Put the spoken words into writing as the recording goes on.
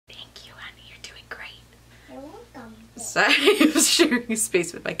I was sharing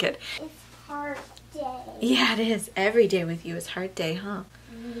space with my kid. It's hard day. Yeah, it is. Every day with you is hard day, huh?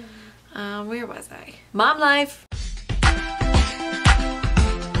 Where was I? Mom life.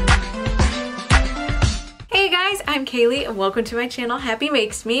 Hey guys, I'm Kaylee and welcome to my channel Happy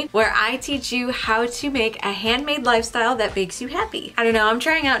Makes Me, where I teach you how to make a handmade lifestyle that makes you happy. I don't know, I'm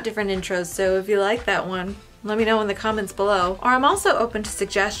trying out different intros, so if you like that one, let me know in the comments below. Or I'm also open to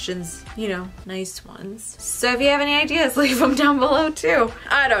suggestions, you know, nice ones. So if you have any ideas, leave them down below too.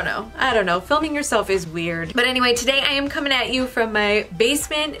 I don't know. Filming yourself is weird. But anyway, today I am coming at you from my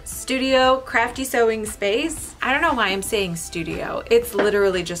basement studio crafty sewing space. I don't know why I'm saying studio. It's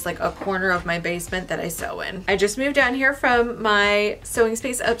literally just like a corner of my basement that I sew in. I just moved down here from my sewing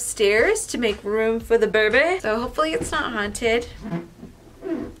space upstairs to make room for the baby. So hopefully it's not haunted.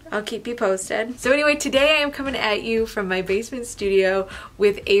 I'll keep you posted. So anyway, today I am coming at you from my basement studio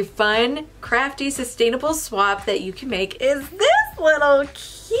with a fun, crafty, sustainable swap that you can make. Is this little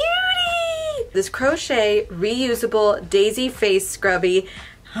cutie! This crochet reusable daisy face scrubby.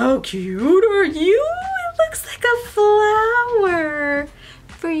 How cute are you? It looks like a flower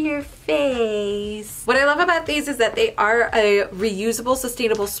for your face. What I love about these is that they are a reusable,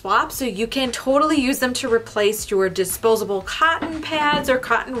 sustainable swap, so you can totally use them to replace your disposable cotton pads or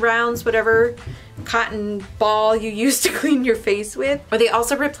cotton rounds, whatever cotton ball you use to clean your face with. Or they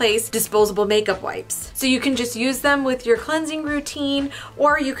also replace disposable makeup wipes. So you can just use them with your cleansing routine,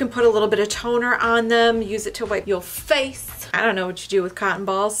 or you can put a little bit of toner on them, use it to wipe your face. I don't know what you do with cotton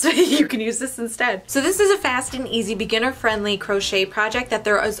balls, so you can use this instead. So this is a fast and easy beginner-friendly crochet project that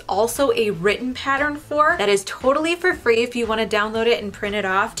there is also a written pattern for that is totally for free if you want to download it and print it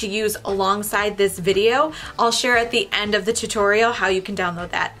off to use alongside this video. I'll share at the end of the tutorial how you can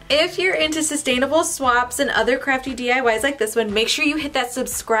download that. If you're into sustainable swaps and other crafty DIYs like this one, make sure you hit that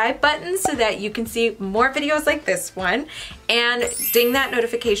subscribe button so that you can see more videos like this one, and ding that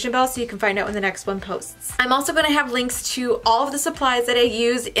notification bell so you can find out when the next one posts. I'm also going to have links to all of the supplies that I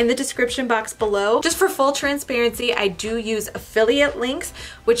use in the description box below. Just for full transparency, I do use affiliate links,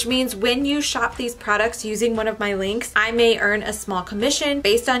 which means when you shop these products using one of my links, I may earn a small commission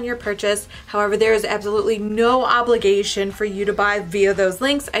based on your purchase. However, there is absolutely no obligation for you to buy via those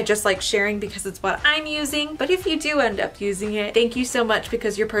links. I just like sharing because it's what I'm using. But if you do end up using it, thank you so much,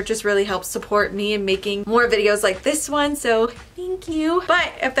 because your purchase really helps support me in making more videos like this one. So thank you.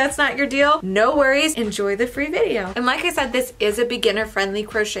 But if that's not your deal, no worries. Enjoy the free video. And like I said, this is a beginner-friendly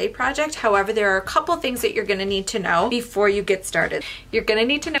crochet project. However, there are a couple things that you're going to need to know before you get started. You're going to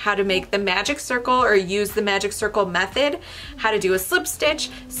need to know how to make the magic circle or use the magic circle method, how to do a slip stitch,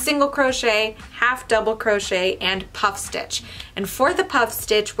 single crochet, half double crochet, and puff stitch. And for the puff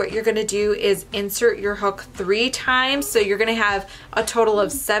stitch, what you're going to do is insert your hook 3 times. So you're going to have a total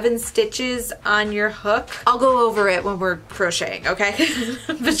of 7 stitches on your hook. I'll go over it when we're crocheting, okay?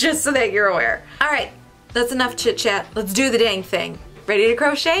 But just so that you're aware. All right, that's enough chit chat. Let's do the dang thing. Ready to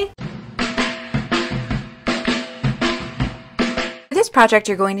crochet? For this project,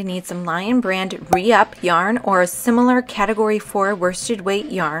 you're going to need some Lion brand Re-Up yarn or a similar category 4 worsted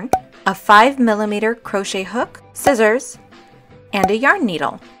weight yarn, a 5mm crochet hook, scissors, and a yarn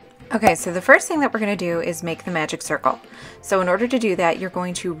needle. Okay, so the first thing that we're going to do is make the magic circle. So in order to do that, you're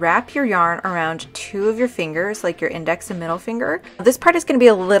going to wrap your yarn around 2 of your fingers, like your index and middle finger. This part is going to be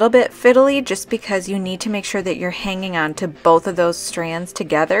a little bit fiddly just because you need to make sure that you're hanging on to both of those strands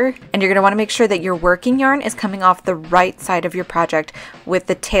together. And you're going to want to make sure that your working yarn is coming off the right side of your project with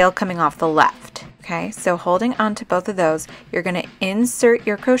the tail coming off the left. Okay, so holding on to both of those, you're going to insert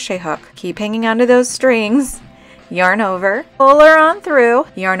your crochet hook, keep hanging onto those strings, yarn over, pull her on through,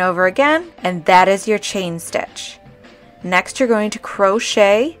 yarn over again, and that is your chain stitch. Next, you're going to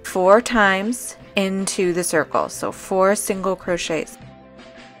crochet 4 times into the circle, so 4 single crochets.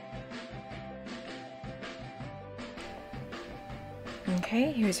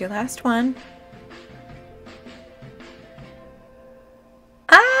 Okay, here's your last one.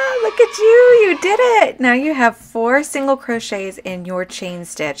 Ah, look at you, you did it! Now you have 4 single crochets in your chain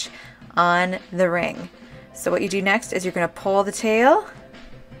stitch on the ring. So what you do next is you're going to pull the tail,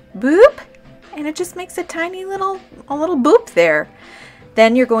 boop, and it just makes a tiny little boop there.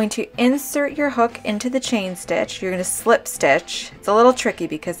 Then you're going to insert your hook into the chain stitch. You're going to slip stitch. It's a little tricky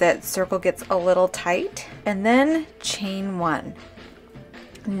because that circle gets a little tight. And then chain 1.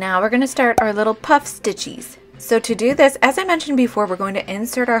 Now we're going to start our little puff stitchies. So to do this, as I mentioned before, we're going to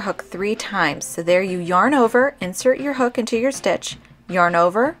insert our hook 3 times. So there you yarn over, insert your hook into your stitch, yarn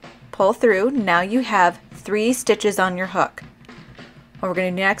over, pull through. Now you have 3 stitches on your hook. What we're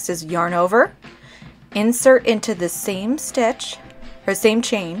going to do next is yarn over, insert into the same stitch or same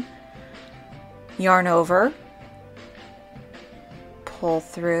chain, yarn over, pull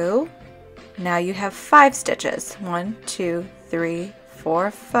through. Now you have 5 stitches. 1, 2, 3, 4,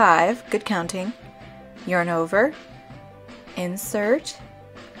 5. Good counting. Yarn over, insert,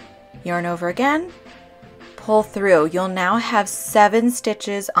 yarn over again, pull through. You'll now have 7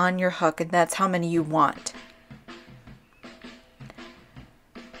 stitches on your hook, and that's how many you want.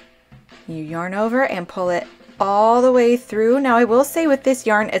 You yarn over and pull it all the way through. Now I will say with this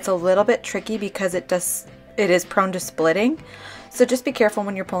yarn it's a little bit tricky because it is prone to splitting, so just be careful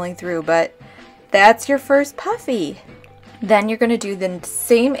when you're pulling through. But that's your first puffy. Then you're going to do the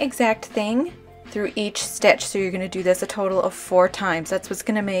same exact thing through each stitch. So you're going to do this a total of 4 times. That's what's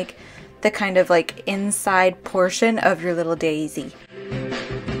going to make the kind of like inside portion of your little daisy.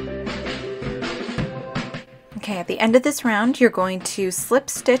 Okay, at the end of this round, you're going to slip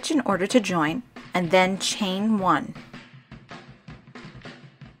stitch in order to join, and then chain 1.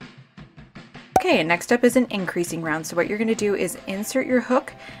 Okay, and next up is an increasing round. So what you're going to do is insert your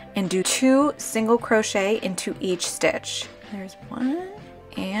hook and do 2 single crochet into each stitch. There's 1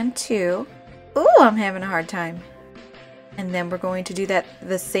 and 2. Ooh, I'm having a hard time. And then we're going to do that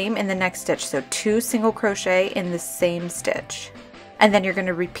the same in the next stitch. So 2 single crochet in the same stitch. And then you're going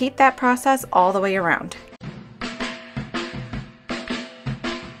to repeat that process all the way around.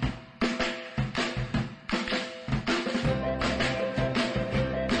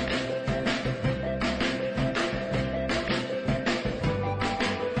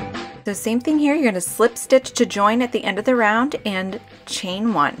 So same thing here, you're going to slip stitch to join at the end of the round and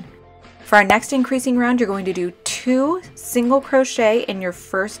chain 1. For our next increasing round, you're going to do 2 single crochet in your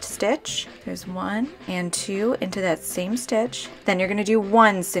first stitch. There's 1 and 2 into that same stitch. Then you're going to do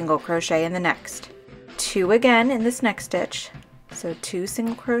 1 single crochet in the next. 2 again in this next stitch. So 2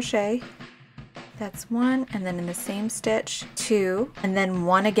 single crochet. That's 1, and then in the same stitch, 2, and then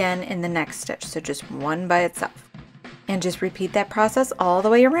 1 again in the next stitch. So just 1 by itself. And just repeat that process all the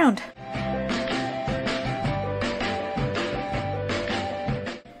way around.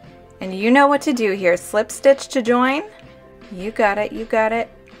 And you know what to do here. Slip stitch to join. You got it, you got it.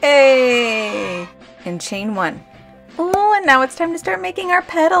 Hey! And chain 1. Oh, and now it's time to start making our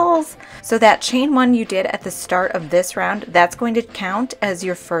petals. So that chain 1 you did at the start of this round, that's going to count as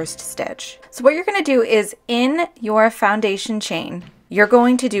your first stitch. So what you're going to do is in your foundation chain, you're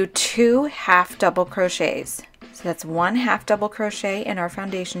going to do 2 half double crochets. So that's 1 half double crochet in our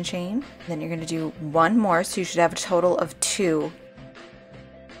foundation chain. Then you're going to do 1 more, so you should have a total of 2.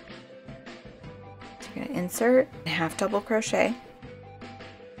 So you're going to insert, half double crochet.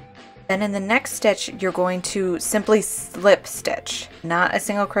 Then in the next stitch, you're going to simply slip stitch, not a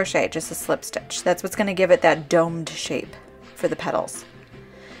single crochet, just a slip stitch. That's what's going to give it that domed shape for the petals.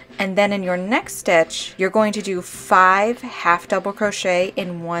 And then in your next stitch, you're going to do 5 half double crochet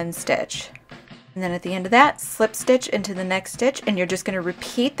in 1 stitch. And then at the end of that, slip stitch into the next stitch, and you're just going to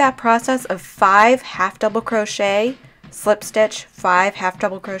repeat that process of 5 half double crochet, slip stitch, 5 half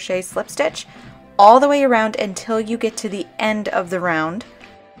double crochet, slip stitch, all the way around until you get to the end of the round.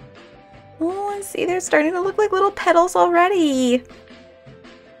 Oh, and see, they're starting to look like little petals already.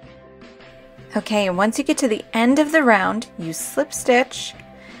 Okay, and once you get to the end of the round, you slip stitch,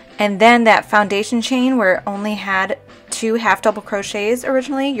 and then that foundation chain where it only had 2 half double crochets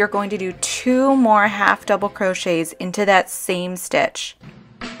originally, you're going to do 2 more half double crochets into that same stitch.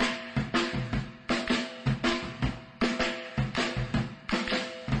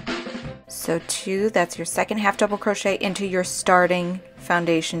 So 2, that's your second half double crochet into your starting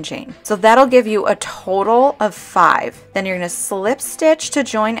foundation chain. So that'll give you a total of 5. Then you're going to slip stitch to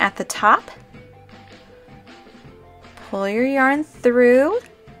join at the top. Pull your yarn through.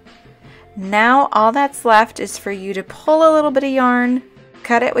 Now all that's left is for you to pull a little bit of yarn,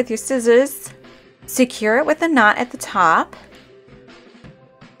 cut it with your scissors, secure it with a knot at the top.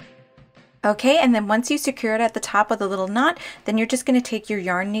 Okay, and then once you secure it at the top with a little knot, then you're just going to take your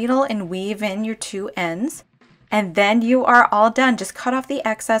yarn needle and weave in your 2 ends. And then you are all done. Just cut off the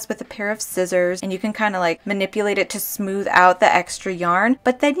excess with a pair of scissors, and you can kind of like manipulate it to smooth out the extra yarn.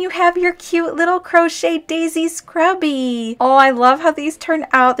 But then you have your cute little crochet daisy scrubby. Oh, I love how these turn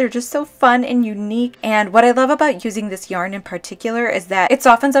out. They're just so fun and unique. And what I love about using this yarn in particular is that it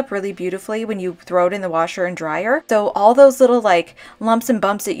softens up really beautifully when you throw it in the washer and dryer. So all those little like lumps and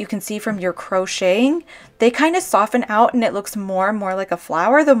bumps that you can see from your crocheting, they kind of soften out and it looks more and more like a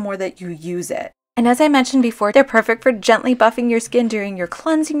flower the more that you use it. And as I mentioned before, they're perfect for gently buffing your skin during your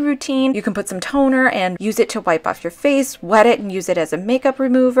cleansing routine. You can put some toner and use it to wipe off your face, wet it, and use it as a makeup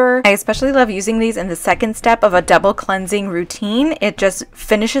remover. I especially love using these in the second step of a double cleansing routine. It just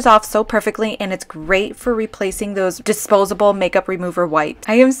finishes off so perfectly, and it's great for replacing those disposable makeup remover wipes.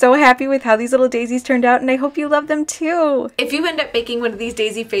 I am so happy with how these little daisies turned out, and I hope you love them too. If you end up making one of these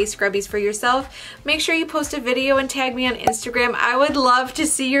daisy face scrubbies for yourself, make sure you post a video and tag me on Instagram. I would love to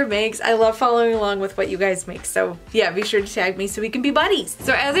see your makes. I love following along with what you guys make, so yeah, be sure to tag me so we can be buddies.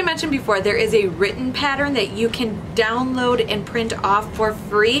 So as I mentioned before, there is a written pattern that you can download and print off for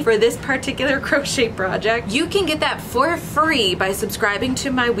free for this particular crochet project. You can get that for free by subscribing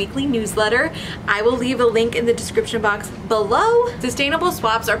to my weekly newsletter. I will leave a link in the description box below. Sustainable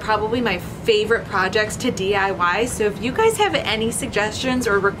swaps are probably my favorite projects to DIY, so if you guys have any suggestions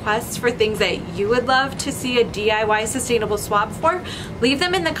or requests for things that you would love to see a DIY sustainable swap for, leave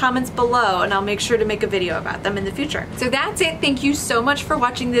them in the comments below and I'll make sure to make a video about them in the future. So that's it. Thank you so much for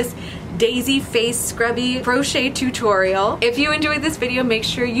watching this daisy face scrubby crochet tutorial. If you enjoyed this video, make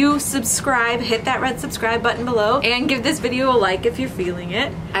sure you subscribe, hit that red subscribe button below, and give this video a like if you're feeling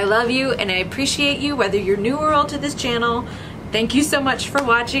it. I love you and I appreciate you whether you're new or old to this channel. Thank you so much for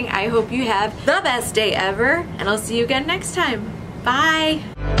watching. I hope you have the best day ever, and I'll see you again next time. Bye!